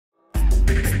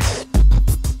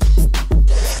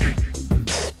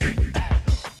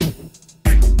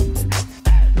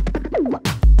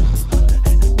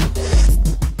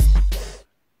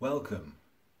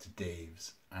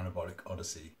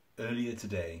Earlier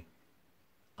today,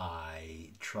 I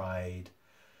tried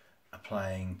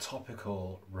applying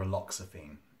topical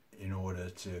Raloxifine in order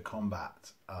to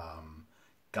combat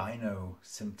gyno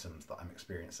symptoms that I'm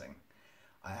experiencing.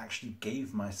 I actually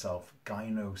gave myself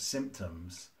gyno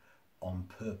symptoms on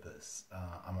purpose.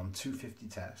 I'm on 250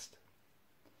 test.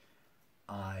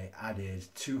 I added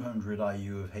 200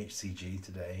 IU of HCG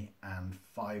today and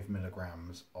 5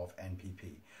 milligrams of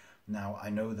NPP. Now I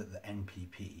know that the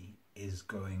NPP is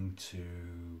going to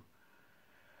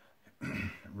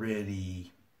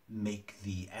really make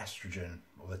the estrogen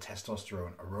or the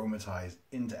testosterone aromatize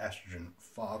into estrogen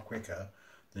far quicker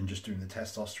than just doing the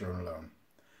testosterone alone.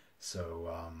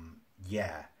 So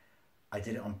yeah, I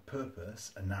did it on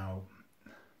purpose, and now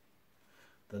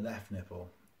the left nipple,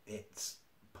 it's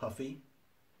puffy,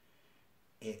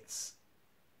 it's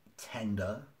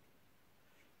tender,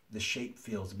 the shape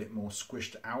feels a bit more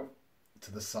squished out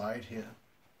to the side here.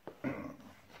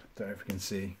 Don't know if you can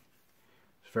see.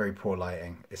 It's very poor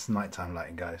lighting. It's nighttime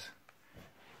lighting, guys.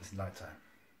 It's nighttime.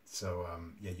 So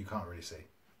yeah, you can't really see.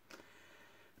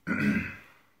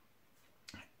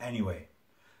 Anyway,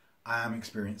 I am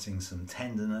experiencing some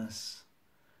tenderness,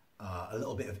 a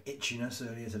little bit of itchiness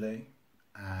earlier today,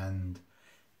 and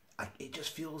it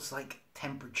just feels like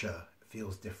temperature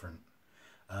feels different.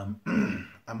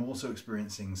 I'm also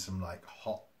experiencing some like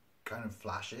hot kind of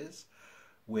flashes,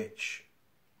 which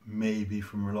may be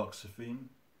from Raloxifine,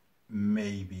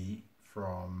 maybe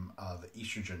from the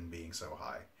estrogen being so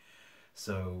high.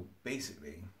 So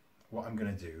basically what I'm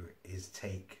going to do is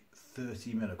take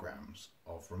 30 milligrams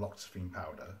of Raloxifine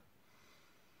powder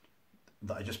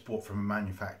that I just bought from a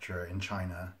manufacturer in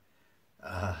China.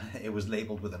 It was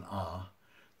labeled with an R,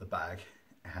 the bag,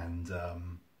 and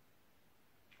I'm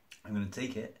going to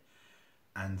take it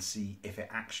and see if it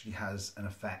actually has an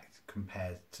effect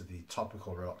compared to the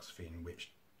topical Raloxifine, which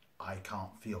I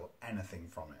can't feel anything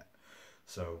from it.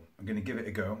 So I'm going to give it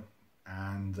a go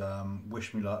and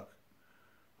wish me luck.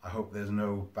 I hope there's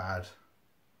no bad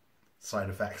side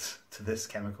effects to this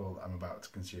chemical I'm about to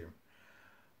consume.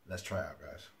 Let's try it out,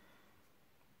 guys.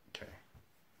 Okay.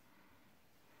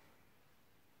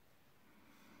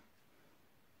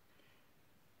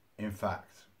 In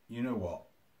fact, you know what?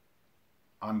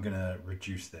 I'm going to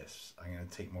reduce this. I'm going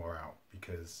to take more out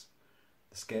because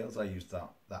the scales I used aren't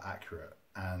that accurate,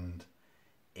 and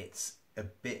it's a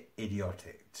bit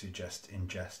idiotic to just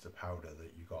ingest a powder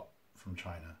that you got from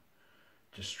China,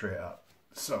 just straight up.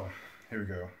 So here we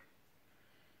go.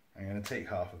 I'm going to take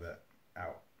half of it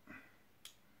out.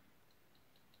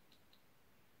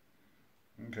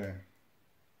 Okay.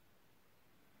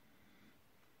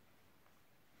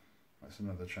 That's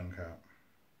another chunk out.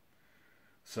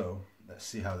 So let's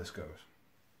see how this goes.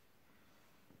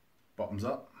 Bottoms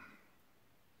up.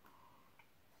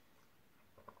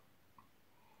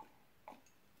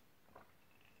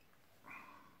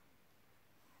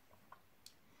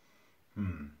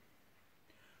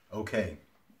 Okay,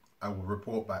 I will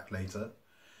report back later,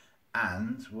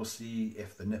 and we'll see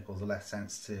if the nipples are less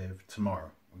sensitive tomorrow.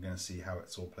 We're going to see how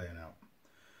it's all playing out.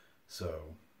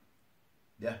 So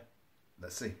yeah,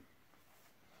 let's see.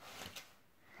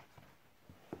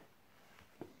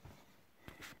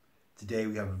 Today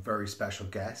we have a very special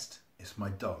guest. It's my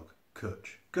dog,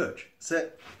 Kutch. Kutch,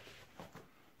 sit.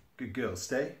 Good girl.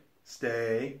 Stay.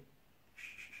 Stay.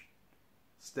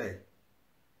 Stay.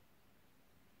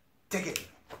 Take it.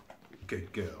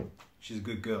 Good girl. She's a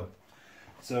good girl.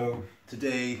 So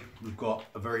today we've got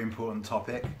a very important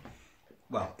topic.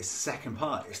 Well, it's the second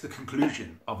part. It's the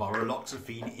conclusion of our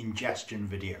Raloxifine ingestion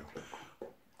video.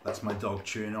 That's my dog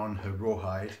chewing on her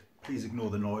rawhide. Please ignore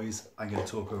the noise. I'm going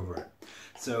to talk over it.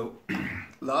 So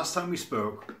last time we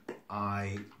spoke,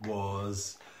 I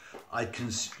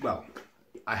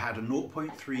had a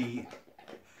 0.3.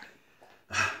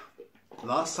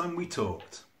 Last time we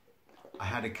talked, I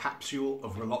had a capsule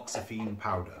of Raloxifine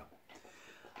powder.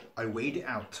 I weighed it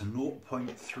out to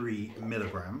 0.3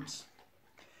 milligrams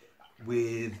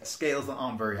with scales that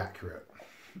aren't very accurate.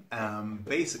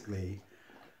 Basically,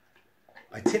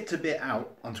 I tipped a bit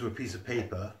out onto a piece of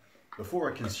paper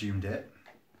before I consumed it,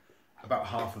 about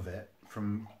half of it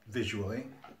from visually,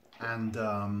 and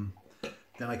then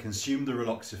I consumed the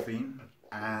Raloxifine,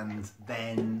 and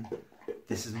then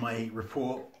this is my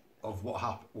report of what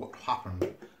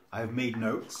happened. I've made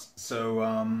notes, so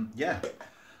yeah,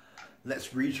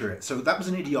 let's read through it. So that was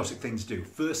an idiotic thing to do.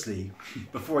 Firstly,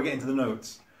 before I get into the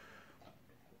notes,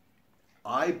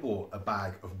 I bought a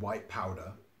bag of white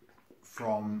powder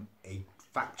from a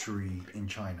factory in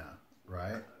China,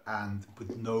 right? And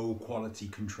with no quality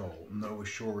control, no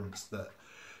assurance that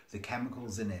the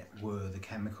chemicals in it were the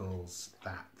chemicals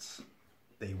that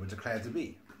they were declared to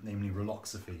be. namely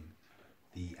Raloxifine,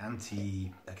 the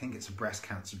I think it's a breast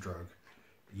cancer drug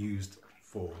used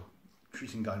for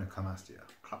treating gynecomastia.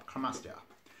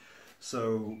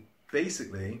 So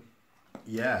basically,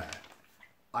 yeah,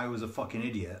 I was a fucking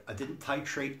idiot. I didn't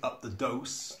titrate up the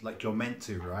dose like you're meant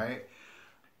to, right?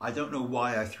 I don't know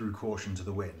why I threw caution to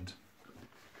the wind.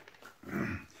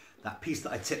 That piece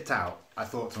that I tipped out, I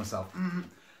thought to myself,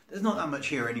 there's not that much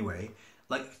here anyway.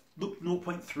 Like, look,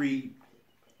 0.3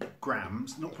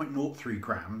 grams, 0.03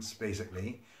 grams,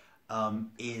 basically,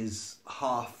 is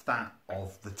half that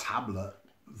of the tablet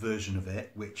version of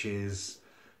it, which is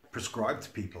prescribed to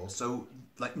people. So,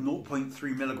 like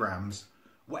 0.3 milligrams,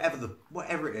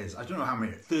 whatever it is, I don't know how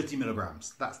many, 30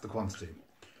 milligrams, that's the quantity,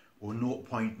 or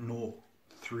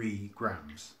 0.03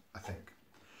 grams, I think.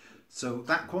 So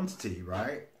that quantity,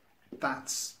 right,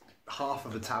 that's half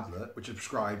of a tablet, which is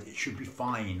prescribed. It should be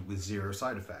fine with 0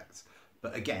 side effects.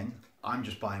 But again, I'm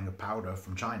just buying a powder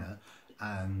from China,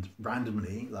 and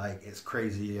randomly, like, it's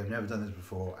crazy, I've never done this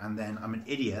before, and then I'm an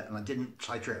idiot and I didn't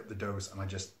titrate up the dose and I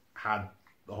just had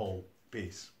the whole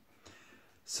piece.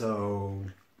 So,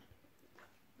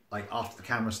 like, after the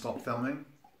camera stopped filming,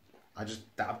 I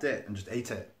just dabbed it and just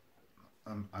ate it.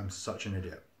 I'm such an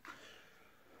idiot.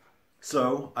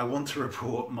 So I want to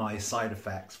report my side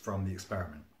effects from the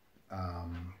experiment.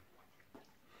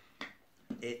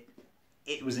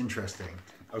 It was interesting.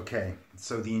 Okay,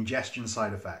 so the ingestion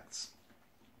side effects.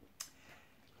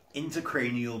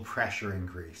 Intracranial pressure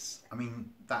increase. I mean,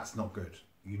 that's not good.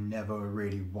 You never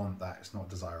really want that. It's not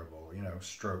desirable. You know,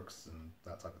 strokes and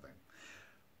that type of thing.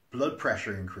 Blood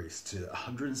pressure increase to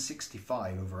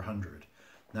 165 over 100.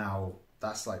 Now,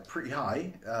 that's like pretty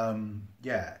high.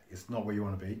 Yeah, it's not where you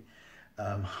want to be.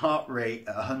 Heart rate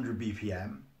at 100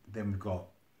 BPM. Then we've got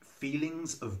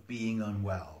feelings of being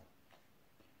unwell.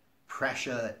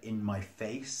 Pressure in my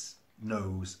face,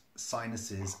 nose,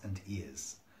 sinuses, and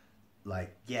ears.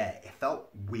 Like, yeah, it felt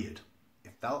weird.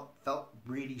 It felt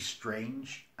really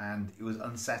strange, and it was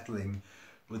unsettling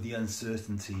with the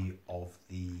uncertainty of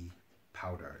the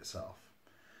powder itself.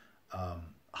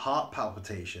 Heart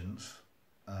palpitations,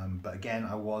 but again,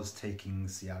 I was taking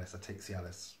Cialis. I take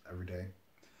Cialis every day.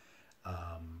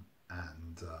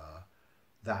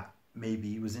 That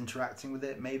maybe was interacting with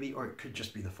it, maybe, or it could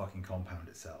just be the fucking compound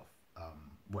itself,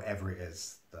 whatever it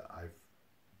is that I've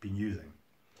been using.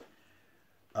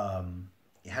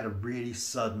 It had a really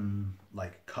sudden,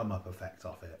 like, come up effect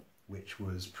off it, which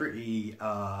was pretty,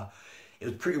 it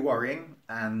was pretty worrying.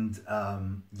 And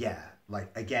yeah, like,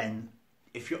 again,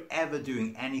 if you're ever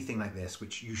doing anything like this,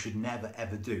 which you should never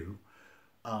ever do,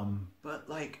 but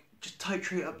like, just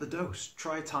titrate up the dose.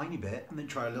 Try a tiny bit, and then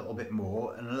try a little bit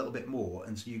more, and a little bit more,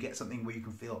 until you get something where you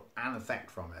can feel an effect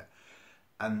from it.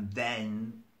 And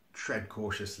then tread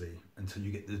cautiously until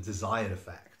you get the desired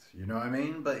effect. You know what I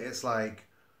mean? But it's like,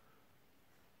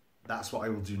 that's what I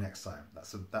will do next time.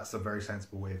 That's a very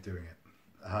sensible way of doing it.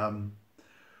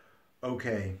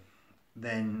 Okay,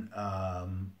 then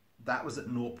that was at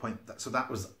 0. So that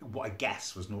was what I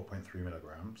guess was 0.3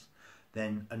 milligrams.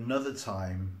 Then another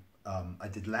time, I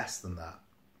did less than that,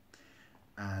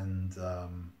 and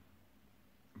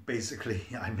basically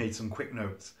I made some quick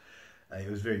notes. It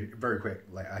was very, very quick.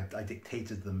 Like, I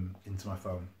dictated them into my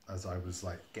phone as I was,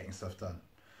 like, getting stuff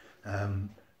done.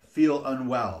 Feel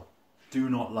unwell, do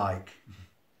not like.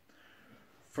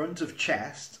 Front of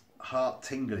chest, heart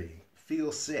tingly,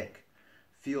 feel sick,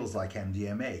 feels like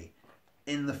MDMA.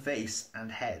 In the face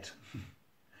and head,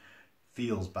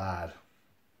 feels bad.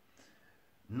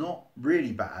 Not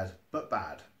really bad, but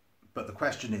bad. But the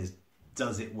question is,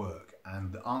 does it work?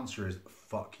 And the answer is,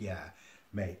 fuck yeah,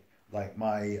 mate. Like,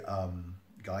 my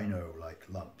gyno, like,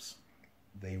 lumps,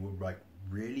 they were, like,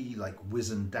 really, like,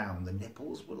 wizened down. The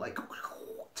nipples were, like,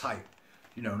 tight.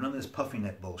 You know, none of this puffy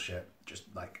nip bullshit.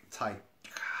 Just, like, tight,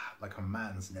 like a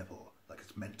man's nipple, like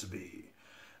it's meant to be.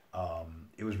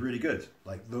 It was really good.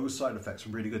 Like, those side effects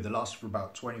were really good. They lasted for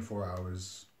about 24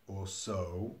 hours or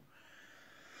so.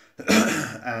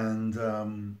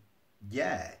 And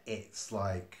yeah, it's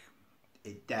like,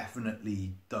 it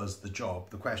definitely does the job.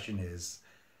 The question is,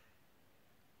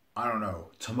 I don't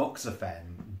know,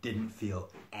 tamoxifen didn't feel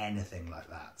anything like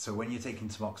that. So when you're taking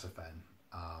tamoxifen,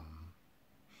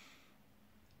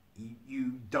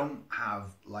 you don't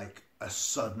have, like, a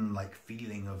sudden, like,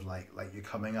 feeling of like you're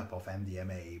coming up off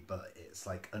MDMA, but it's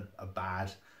like a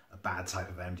bad type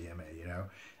of MDMA, you know.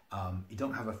 You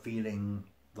don't have a feeling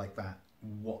like that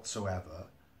whatsoever.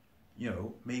 You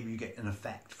know, maybe you get an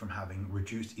effect from having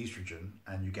reduced estrogen,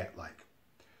 and you get, like,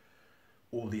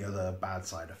 all the other bad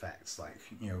side effects, like,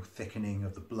 you know, thickening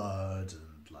of the blood,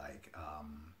 and, like,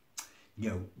 you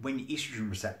know, when your estrogen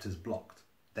receptor's blocked,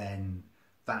 then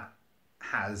that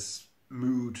has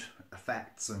mood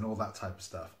effects and all that type of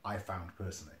stuff, I found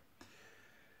personally.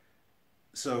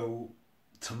 So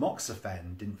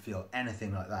tamoxifen didn't feel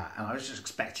anything like that, and I was just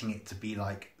expecting it to be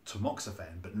like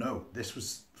tamoxifen, but no,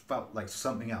 this felt like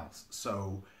something else.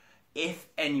 So if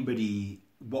anybody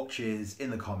watches in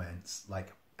the comments,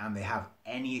 like, and they have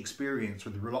any experience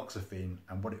with Raloxifine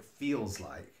and what it feels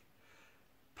like,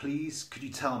 please could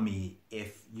you tell me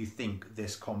if you think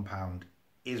this compound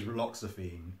is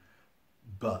Raloxifine,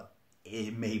 but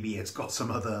maybe it's got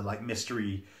some other like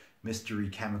mystery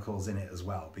chemicals in it as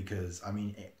well, because I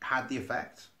mean, it had the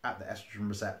effect at the estrogen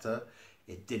receptor.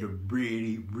 It did a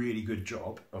really good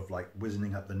job of like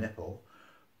wizening up the nipple,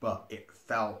 but it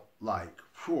felt like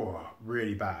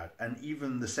really bad. And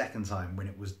even the second time, when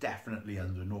it was definitely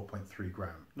under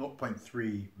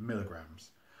 0.3 milligrams,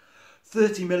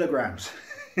 30 milligrams,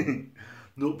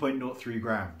 0.03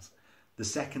 grams. The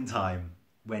second time,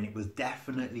 when it was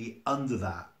definitely under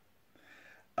that,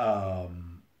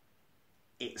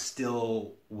 it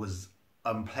still was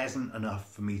unpleasant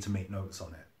enough for me to make notes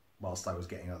on it whilst I was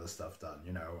getting other stuff done,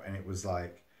 you know. And it was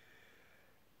like,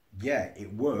 yeah,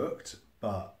 it worked,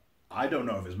 but I don't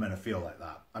know if it's meant to feel like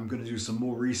that. I'm going to do some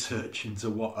more research into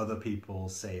what other people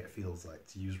say it feels like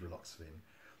to use Raloxifine.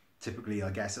 Typically,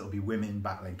 I guess it'll be women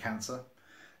battling cancer.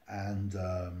 And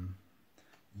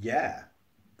yeah,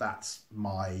 that's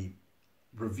my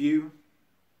review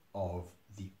of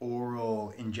the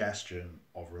oral ingestion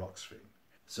of Raloxifine.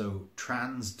 So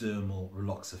transdermal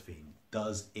Raloxifine,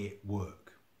 does it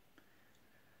work?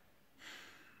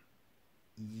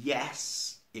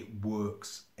 Yes, it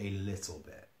works a little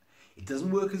bit. It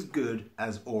doesn't work as good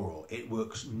as oral. It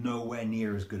works nowhere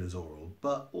near as good as oral,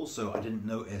 but also I didn't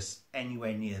notice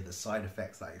anywhere near the side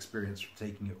effects that I experienced from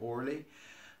taking it orally.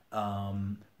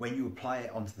 When you apply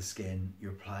it onto the skin,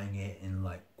 you're applying it in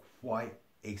like quite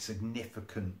a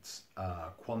significant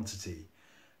quantity,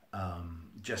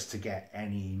 just to get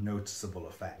any noticeable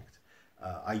effect.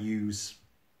 I use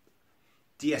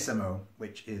DSMO,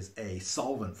 which is a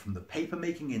solvent from the paper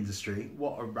making industry.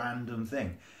 What a random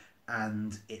thing.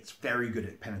 And it's very good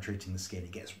at penetrating the skin.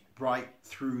 It gets right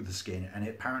through the skin, and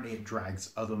apparently it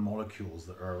drags other molecules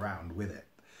that are around with it.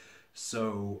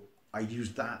 So I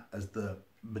used that as the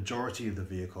majority of the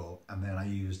vehicle, and then I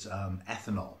used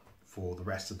ethanol for the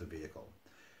rest of the vehicle.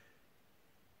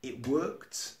 It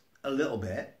worked a little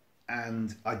bit,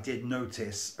 and I did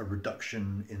notice a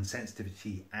reduction in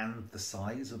sensitivity and the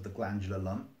size of the glandular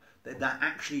lump. That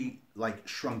actually like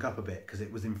shrunk up a bit because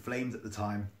it was inflamed at the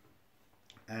time.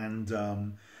 And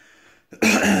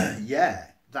yeah,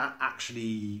 that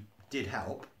actually did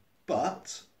help.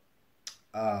 But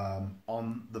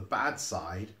on the bad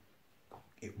side,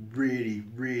 it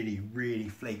really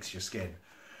flakes your skin.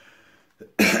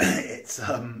 It's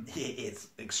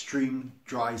extreme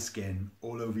dry skin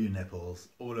all over your nipples,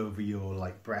 all over your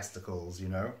like breasticles, you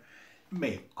know.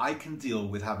 Mate, I can deal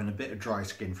with having a bit of dry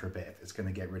skin for a bit if it's going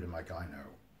to get rid of my gyno,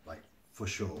 like for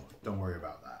sure. Don't worry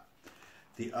about that.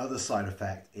 The other side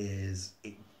effect is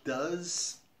it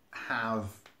does have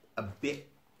a bit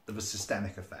of a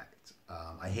systemic effect.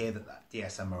 I hear that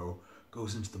DSMO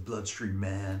goes into the bloodstream,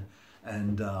 man,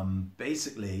 and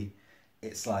basically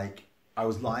it's like I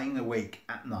was lying awake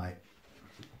at night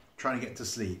trying to get to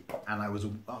sleep, and I was,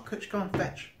 oh, coach, go and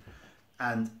fetch.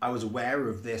 And I was aware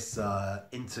of this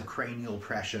intracranial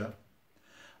pressure.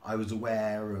 I was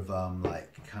aware of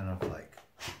like kind of like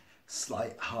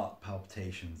slight heart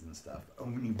palpitations and stuff,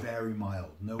 only very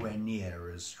mild, nowhere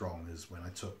near as strong as when I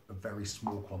took a very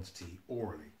small quantity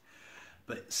orally.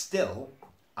 But still,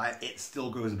 it still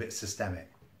goes a bit systemic.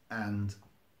 And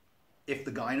if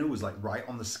the gyno was like right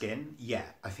on the skin, yeah,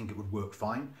 I think it would work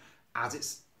fine. As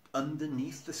it's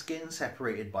underneath the skin,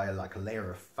 separated by like a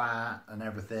layer of fat and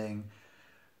everything,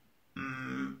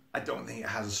 I don't think it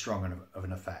has as strong of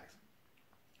an effect.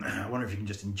 I wonder if you can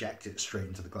just inject it straight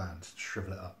into the gland,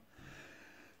 shrivel it up.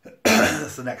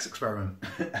 That's the next experiment.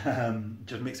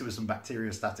 Just mix it with some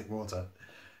bacteriostatic water,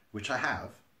 which I have.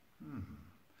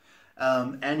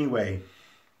 Anyway,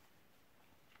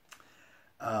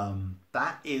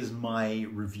 that is my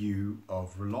review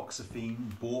of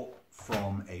Raloxifine, bought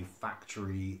from a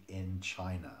factory in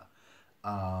China.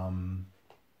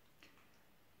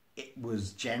 It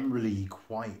was generally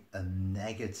quite a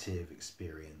negative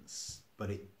experience, but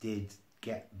it did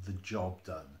get the job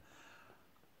done.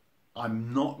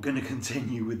 I'm not going to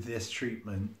continue with this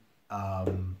treatment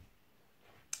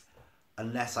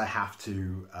unless I have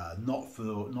to,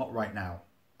 not right now.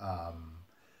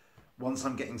 Once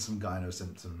I'm getting some gyno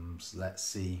symptoms, let's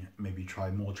see, maybe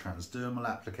try more transdermal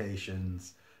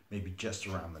applications, maybe just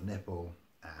around the nipple,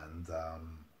 and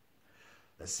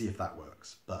Let's see if that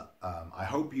works. But I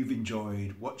hope you've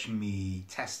enjoyed watching me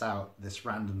test out this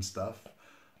random stuff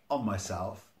on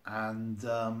myself. And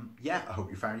yeah, I hope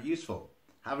you found it useful.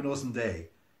 Have an awesome day.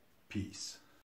 Peace.